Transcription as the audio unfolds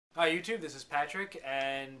Hi YouTube, this is Patrick,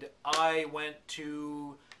 and I went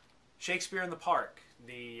to Shakespeare in the Park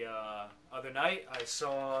the other night. I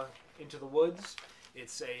saw Into the Woods.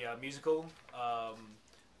 It's a musical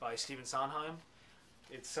by Stephen Sondheim.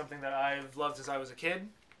 It's something that I've loved since I was a kid,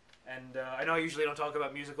 and I know I usually don't talk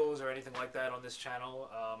about musicals or anything like that on this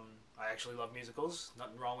channel. I actually love musicals,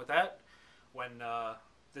 nothing wrong with that. When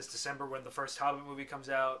this December, when the first Hobbit movie comes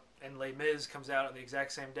out and Les Mis comes out on the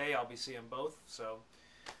exact same day, I'll be seeing both, so...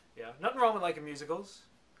 yeah, nothing wrong with liking musicals.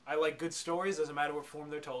 I like good stories, doesn't matter what form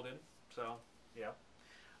they're told in. So, yeah.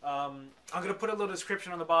 I'm going to put a little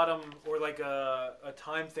description on the bottom, or like a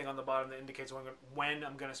time thing on the bottom that indicates when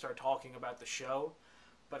I'm going to start talking about the show.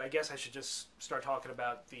 But I guess I should just start talking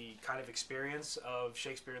about the kind of experience of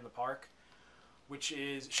Shakespeare in the Park, which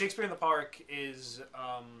is... Shakespeare in the Park is...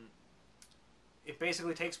 it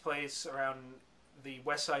basically takes place around the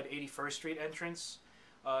West Side 81st Street entrance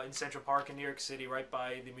in Central Park in New York City, right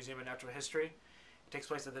by the Museum of Natural History. It takes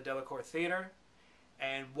place at the Delacorte Theater,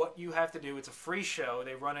 and what you have to do, it's a free show.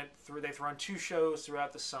 They've run two shows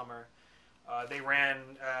throughout the summer. They ran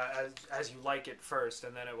as You Like It first,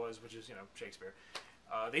 and then it was, which is, you know, Shakespeare.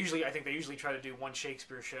 I think they usually try to do one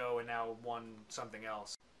Shakespeare show and now one something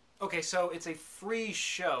else. Okay, so it's a free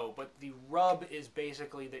show, but the rub is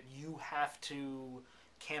basically that you have to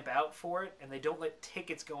camp out for it, and they don't let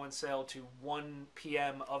tickets go on sale to 1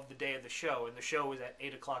 p.m. of the day of the show, and the show is at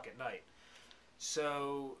 8 o'clock at night.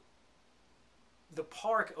 So the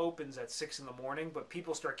park opens at 6 in the morning, but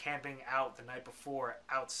people start camping out the night before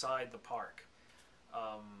outside the park.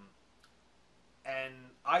 And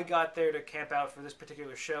I got there to camp out for this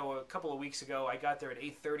particular show a couple of weeks ago. I got there at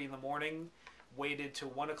 8:30 in the morning, waited till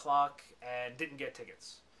 1 o'clock, and didn't get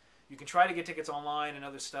tickets. You can try to get tickets online and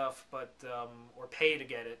other stuff, but or pay to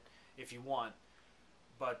get it if you want.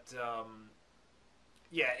 But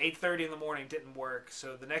yeah, 8:30 in the morning didn't work.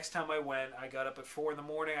 So the next time I went, I got up at 4 in the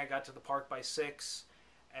morning. I got to the park by 6,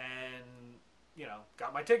 and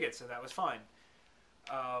got my tickets, and that was fine.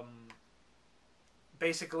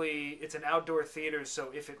 Basically, it's an outdoor theater,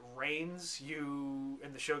 so if it rains,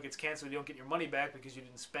 and the show gets canceled, you don't get your money back because you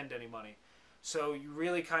didn't spend any money. So you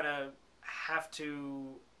really kind of have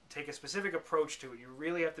to take a specific approach to it. You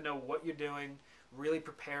really have to know what you're doing, really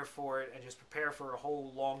prepare for it, and just prepare for a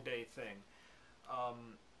whole long day thing.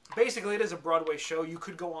 Basically, it is a Broadway show. You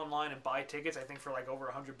could go online and buy tickets, I think, for like over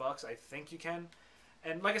 $100. I think you can.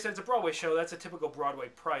 And like I said, it's a Broadway show. That's a typical Broadway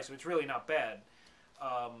price, so it's really not bad.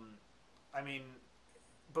 I mean,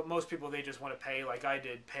 but most people, they just want to pay, like I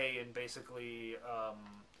did, pay in basically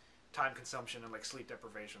time consumption and like sleep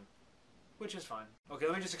deprivation, which is fine. Okay,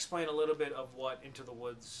 let me just explain a little bit of what Into the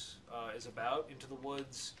Woods is about. Into the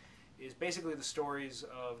Woods is basically the stories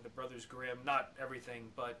of the Brothers Grimm. Not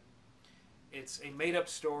everything, but it's a made-up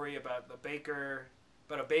story about a baker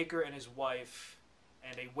and his wife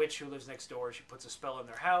and a witch who lives next door. She puts a spell in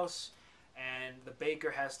their house, and the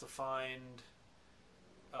baker has to find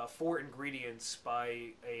 4 ingredients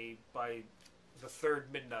by the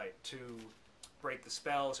third midnight to break the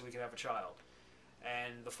spell so we can have a child.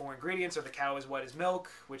 And the 4 ingredients are: the cow is white as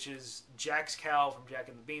milk, which is Jack's cow from Jack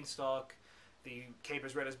and the Beanstalk; the cape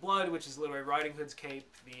is red as blood, which is Little Red Riding Hood's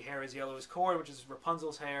cape; the hair is yellow as corn, which is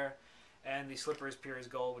Rapunzel's hair; and the slipper is pure as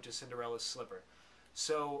gold, which is Cinderella's slipper.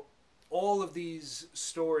 So all of these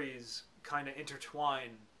stories kind of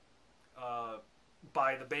intertwine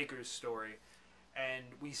by the baker's story, and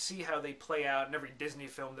we see how they play out in every Disney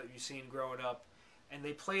film that you've seen growing up. And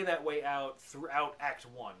they play that way out throughout Act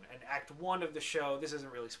 1. And Act 1 of the show, this isn't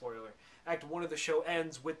really spoiler, Act 1 of the show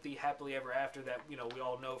ends with the happily ever after that, we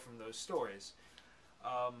all know from those stories.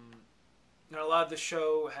 Now, a lot of the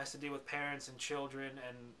show has to deal with parents and children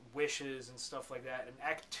and wishes and stuff like that. And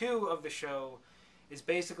Act 2 of the show is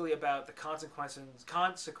basically about the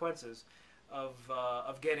consequences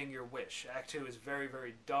of getting your wish. Act 2 is very,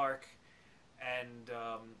 very dark, and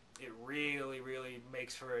it really, really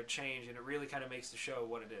makes for a change, and it really kind of makes the show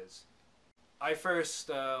what it is. I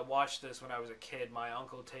first watched this when I was a kid. My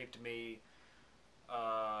uncle taped me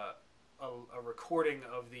a recording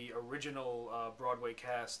of the original Broadway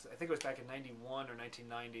cast. I think it was back in 91 or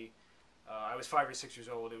 1990. I was 5 or 6 years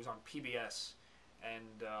old. It was on PBS,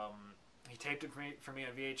 and he taped it for me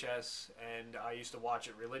on VHS, and I used to watch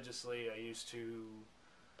it religiously. I used to,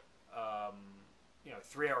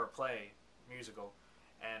 3-hour play musical,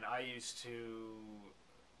 and I used to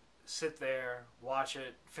sit there, watch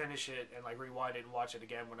it, finish it, and like rewind it and watch it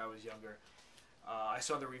again when I was younger. I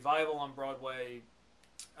saw the revival on Broadway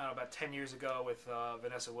about 10 years ago with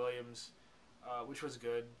Vanessa Williams, which was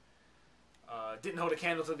good. Didn't hold a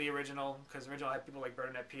candle to the original, because the original had people like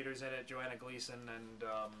Bernadette Peters in it, Joanna Gleason, and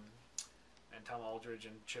and Tom Aldridge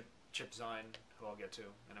and Chip Zien, who I'll get to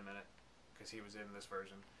in a minute, because he was in this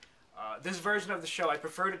version. This version of the show, I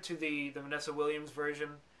preferred it to the Vanessa Williams version,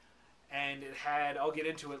 and it had, I'll get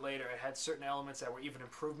into it later, it had certain elements that were even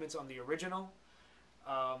improvements on the original.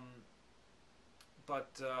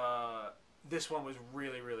 But this one was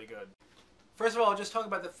really, really good. First of all, I'll just talk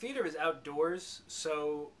about the theater is outdoors,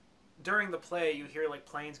 so during the play you hear like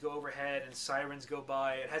planes go overhead and sirens go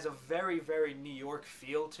by. It has a very, very New York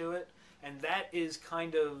feel to it, and that is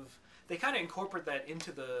kind of, they kind of incorporate that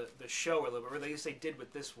into the show a little bit, or at least they did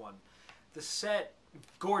with this one. The set,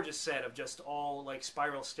 gorgeous set of just all like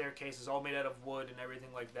spiral staircases, all made out of wood and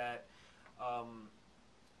everything like that.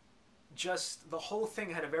 Just the whole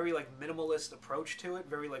thing had a very like minimalist approach to it,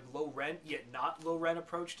 very like low rent yet not low rent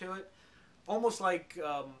approach to it. Almost like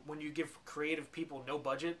when you give creative people no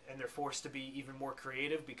budget and they're forced to be even more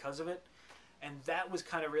creative because of it. And that was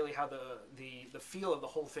kind of really how the feel of the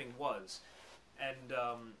whole thing was. And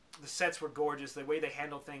the sets were gorgeous. The way they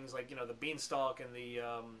handled things, like, you know, the beanstalk and the...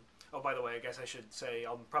 oh, by the way, I guess I should say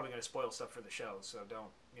I'm probably going to spoil stuff for the show, so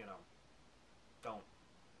don't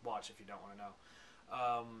watch if you don't want to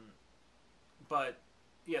know. But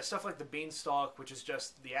yeah, stuff like the beanstalk, which is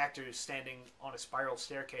just the actors standing on a spiral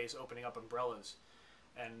staircase opening up umbrellas,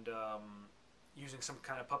 and using some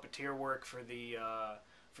kind of puppeteer work for the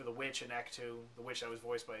witch in Act 2, the witch that was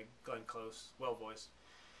voiced by Glenn Close, well voiced.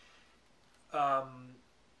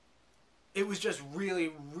 It was just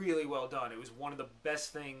really, really well done. It was one of the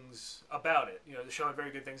best things about it. You know, the show had very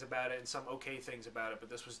good things about it and some okay things about it, but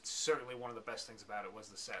this was certainly one of the best things about it was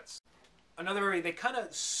the sets. Another area, they kind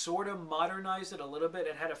of sort of modernized it a little bit.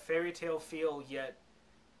 It had a fairy tale feel, yet,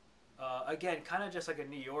 again, kind of just like a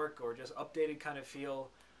New York or just updated kind of feel.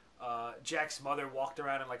 Jack's mother walked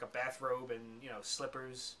around in like a bathrobe and, you know,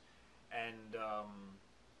 slippers, and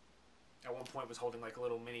at one point was holding like a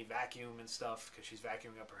little mini vacuum and stuff because she's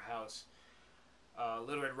vacuuming up her house.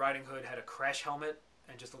 Little Red Riding Hood had a crash helmet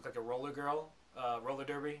and just looked like a roller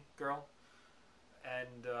derby girl.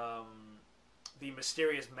 And the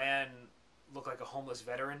mysterious man looked like a homeless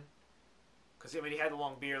veteran. Because, I mean, he had the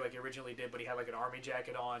long beard like he originally did, but he had like an army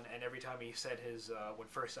jacket on, and every time he said his When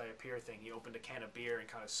First I Appear thing, he opened a can of beer and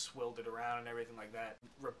kind of swilled it around and everything like that.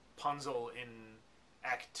 Rapunzel in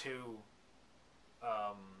Act 2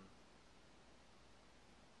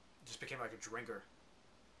 just became like a drinker.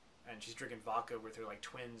 And she's drinking vodka with her like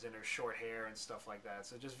twins and her short hair and stuff like that.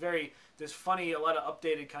 So just there's funny, a lot of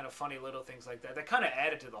updated kind of funny little things like that. That kind of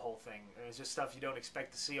added to the whole thing. And it's just stuff you don't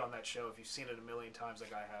expect to see on that show if you've seen it a million times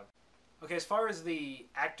like I have. Okay, as far as the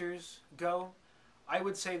actors go, I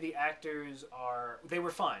would say the actors they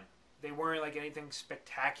were fine. They weren't like anything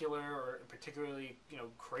spectacular or particularly, you know,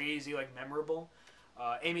 crazy, like memorable.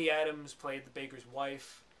 Amy Adams played the baker's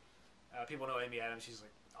wife. People know Amy Adams. She's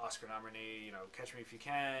like Oscar nominee, you know, Catch Me If You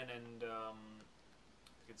Can, and I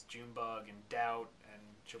think it's Junebug and Doubt, and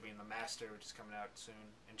she'll be in The Master, which is coming out soon,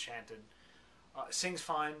 Enchanted. Sings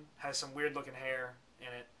fine, has some weird looking hair in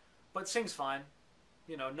it, but sings fine.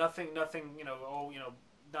 You know, nothing, you know,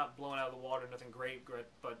 not blown out of the water, nothing great,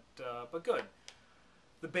 but good.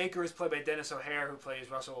 The baker is played by Dennis O'Hare, who plays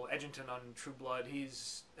Russell Edgington on True Blood.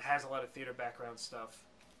 Has a lot of theater background stuff.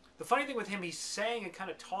 The funny thing with him, he sang and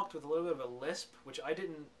kind of talked with a little bit of a lisp, which I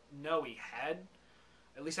didn't know he had.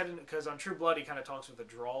 At least I didn't, because on True Blood he kind of talks with a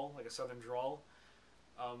drawl, like a southern drawl.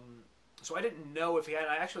 So I didn't know if he had.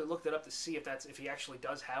 I actually looked it up to see if he actually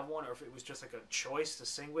does have one, or if it was just like a choice to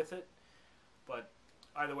sing with it. But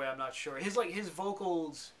either way, I'm not sure. His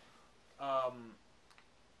vocals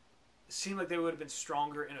seemed like they would have been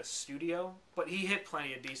stronger in a studio, but he hit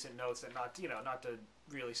plenty of decent notes. That not to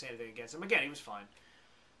really say anything against him. Again, he was fine.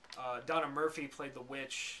 Donna Murphy played the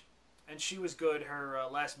witch, and she was good. Her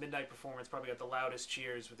last midnight performance probably got the loudest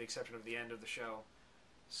cheers, with the exception of the end of the show.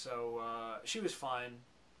 So she was fine.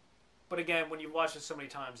 But again, when you watch it so many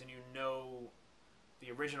times and you know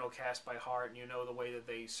the original cast by heart, and you know the way that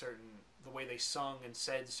they sung and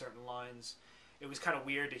said certain lines, it was kind of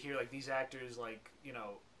weird to hear like these actors like, you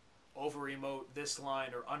know, over emote this line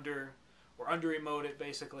or under emote it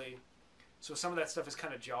basically. So some of that stuff is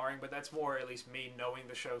kind of jarring, but that's more at least me knowing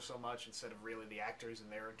the show so much instead of really the actors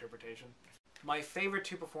and their interpretation. My favorite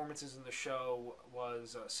two performances in the show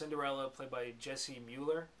was Cinderella, played by Jessie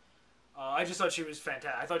Mueller. I just thought she was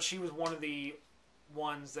fantastic. I thought she was one of the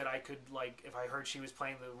ones that I could, like, if I heard she was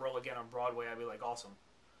playing the role again on Broadway, I'd be like, awesome.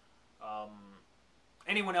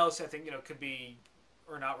 Anyone else, I think, you know, could be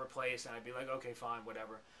or not replaced, and I'd be like, okay, fine,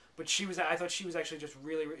 whatever. But I thought she was actually just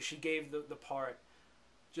really, she gave the part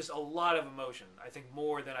just a lot of emotion. I think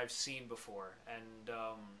more than I've seen before, and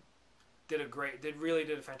really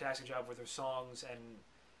did a fantastic job with her songs. And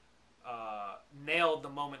nailed the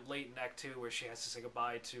moment late in Act 2 where she has to say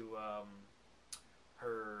goodbye to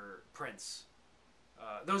her prince.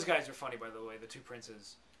 Those guys are funny, by the way. The two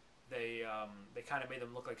princes, they kind of made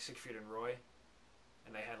them look like Siegfried and Roy,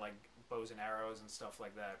 and they had like bows and arrows and stuff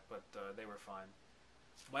like that. But they were fine.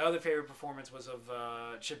 My other favorite performance was of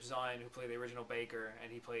Chip Zien, who played the original Baker,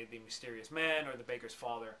 and he played the mysterious man, or the Baker's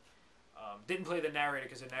father. Didn't play the narrator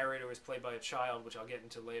because the narrator was played by a child, which I'll get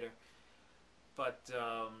into later. But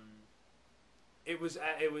it was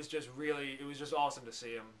just awesome to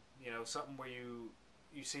see him. You know, something where you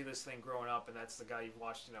see this thing growing up, and that's the guy you've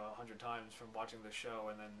watched 100 times from watching the show,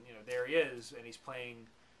 and then there he is, and he's playing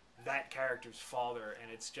that character's father,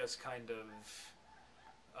 and it's just kind of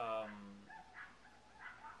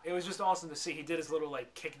it was just awesome to see. He did his little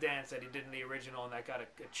like kick dance that he did in the original, and that got a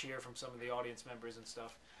cheer from some of the audience members and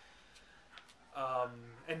stuff.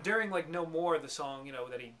 And during like No More, the song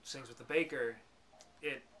that he sings with the Baker,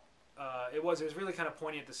 it was really kind of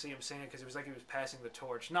poignant to see him sing it, because it was like he was passing the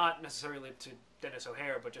torch, not necessarily to Dennis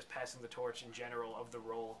O'Hare, but just passing the torch in general of the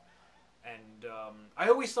role. And I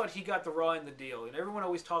always thought he got the raw end of the deal. And everyone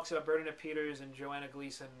always talks about Bernadette Peters and Joanna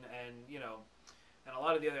Gleason and and a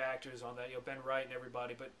lot of the other actors on that, Ben Wright and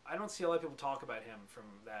everybody. But I don't see a lot of people talk about him from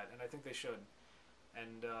that, and I think they should.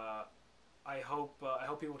 And I hope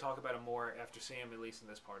people talk about him more after seeing him, at least in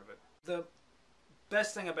this part of it. The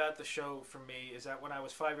best thing about the show for me is that when I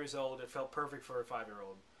was 5 years old, it felt perfect for a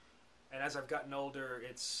 5-year-old. And as I've gotten older,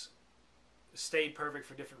 it's stayed perfect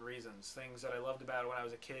for different reasons. Things that I loved about it when I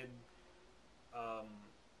was a kid,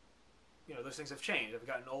 those things have changed. I've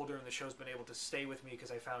gotten older, and the show's been able to stay with me because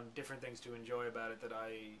I found different things to enjoy about it that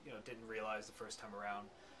I didn't realize the first time around,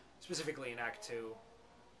 specifically in Act 2,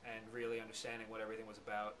 and really understanding what everything was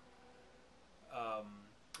about.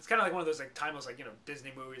 It's kind of like one of those like timeless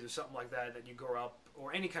Disney movies or something like that you grow up,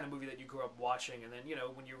 or any kind of movie that you grew up watching, and then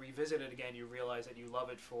when you revisit it again, you realize that you love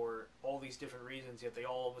it for all these different reasons, yet they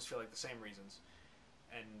all almost feel like the same reasons.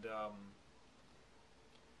 And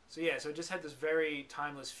so it just had this very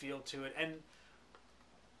timeless feel to it, and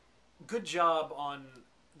good job on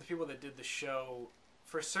the people that did the show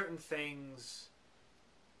for certain things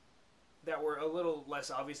that were a little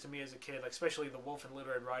less obvious to me as a kid, like especially the Wolf and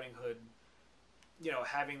Little Red Riding Hood,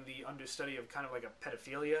 having the understudy of kind of like a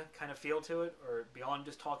pedophilia kind of feel to it, or beyond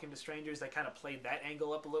just talking to strangers. They kind of played that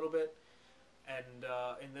angle up a little bit, and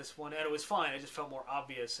in this one, and it was fine. It just felt more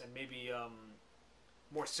obvious and maybe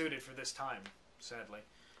more suited for this time, sadly,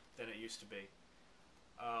 than it used to be.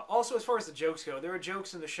 Also, as far as the jokes go, there are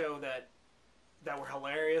jokes in the show that were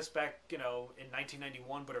hilarious back, in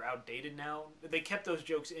 1991, but are outdated now. They kept those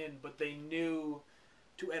jokes in, but they knew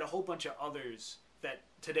to add a whole bunch of others that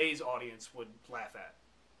today's audience would laugh at,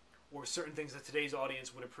 or certain things that today's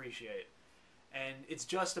audience would appreciate. And it's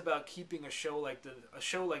just about keeping a show like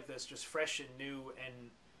this just fresh and new,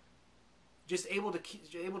 and just able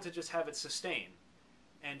to just have it sustain.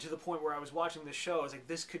 And to the point where I was watching this show, I was like,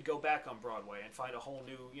 this could go back on Broadway and find a whole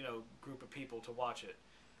new group of people to watch it.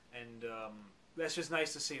 And that's just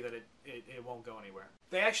nice to see that it won't go anywhere.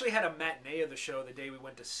 They actually had a matinee of the show the day we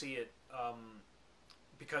went to see it,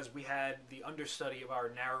 because we had the understudy of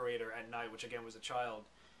our narrator at night, which again was a child,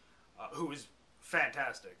 who was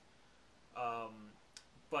fantastic.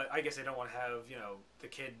 But I guess they don't want to have the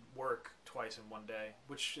kid work twice in one day,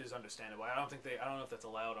 which is understandable. I don't know if that's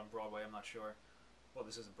allowed on Broadway. I'm not sure. Well,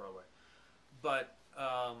 this isn't Broadway, but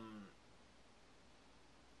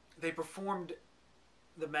they performed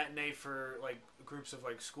the matinee for like groups of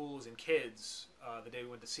like schools and kids the day we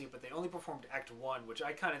went to see it, but they only performed Act 1, which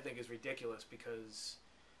I kind of think is ridiculous, because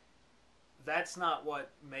that's not what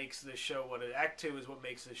makes this show what it. Act 2 is what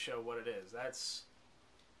makes this show what it is. That's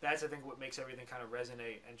I think what makes everything kind of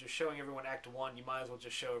resonate. And just showing everyone Act 1, you might as well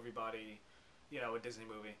just show everybody, a Disney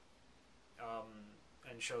movie,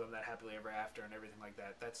 and show them that happily ever after and everything like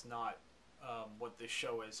that. That's not what this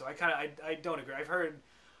show is. So I don't agree. I've heard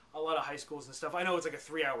a lot of high schools and stuff. I know it's like a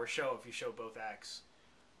 3-hour show if you show both acts.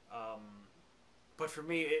 But for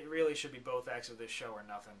me, it really should be both acts of this show or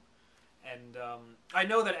nothing. And I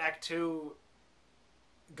know that Act 2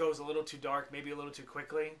 goes a little too dark, maybe a little too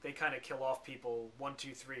quickly. They kind of kill off people 1,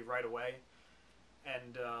 2, 3 right away.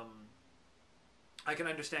 And I can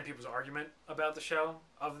understand people's argument about the show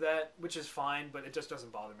of that, which is fine, but it just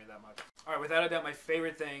doesn't bother me that much. All right, without a doubt, my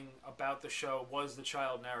favorite thing about the show was the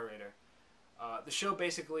child narrator. The show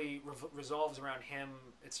basically resolves around him.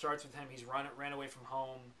 It starts with him. He's ran away from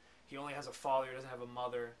home. He only has a father. He doesn't have a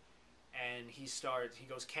mother. And he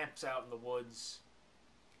camps out in the woods,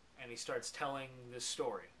 and he starts telling this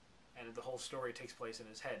story. And the whole story takes place in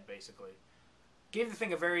his head, basically. Gave the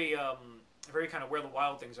thing a very kind of Where the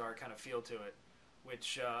Wild Things Are kind of feel to it.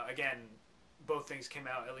 which again, both things came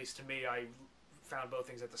out. At least to me, I found both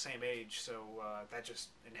things at the same age, so that just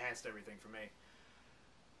enhanced everything for me.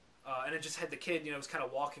 And it just had the kid, was kind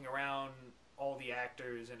of walking around all the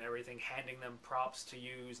actors and everything, handing them props to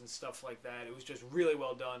use and stuff like that. It was just really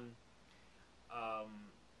well done. Um,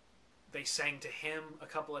 they sang to him a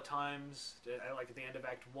couple of times, like at the end of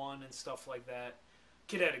Act 1 and stuff like that.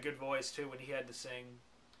 Kid had a good voice too when he had to sing.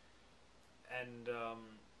 And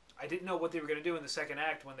I didn't know what they were going to do in the second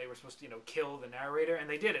act when they were supposed to, kill the narrator, and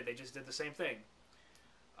they did it. They just did the same thing.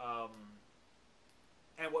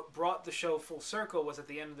 And what brought the show full circle was at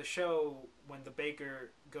the end of the show when the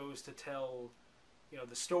baker goes to tell,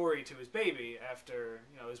 the story to his baby after,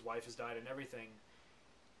 his wife has died and everything.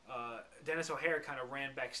 Dennis O'Hare kind of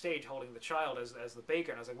ran backstage holding the child as the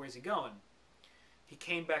baker, and I was like, where's he going? He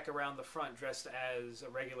came back around the front dressed as a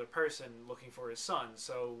regular person looking for his son.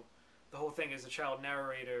 So the whole thing is the child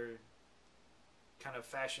narrator kind of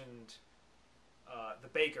fashioned the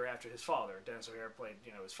baker after his father. Dennis O'Hare played,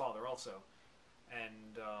 his father also.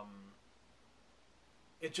 And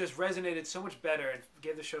it just resonated so much better and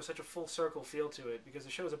gave the show such a full circle feel to it, because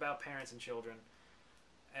the show is about parents and children.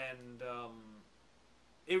 And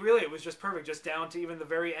it was just perfect, just down to even the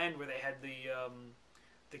very end where they had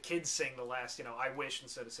the kids sing the last, I wish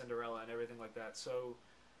instead of Cinderella and everything like that. So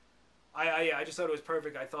I just thought it was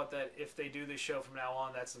perfect. I thought that if they do this show from now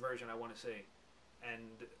on, that's the version I want to see.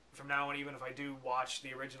 And from now on, even if I do watch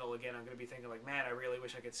the original again, I'm going to be thinking like, man, I really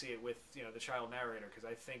wish I could see it with, the child narrator, because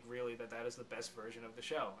I think really that is the best version of the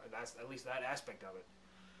show. That's at least that aspect of it.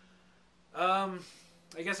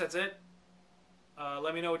 I guess that's it.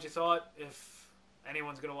 Let me know what you thought, if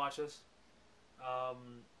anyone's going to watch this.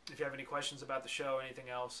 If you have any questions about the show or anything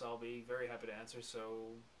else, I'll be very happy to answer. So,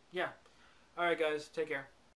 yeah. Alright, guys. Take care.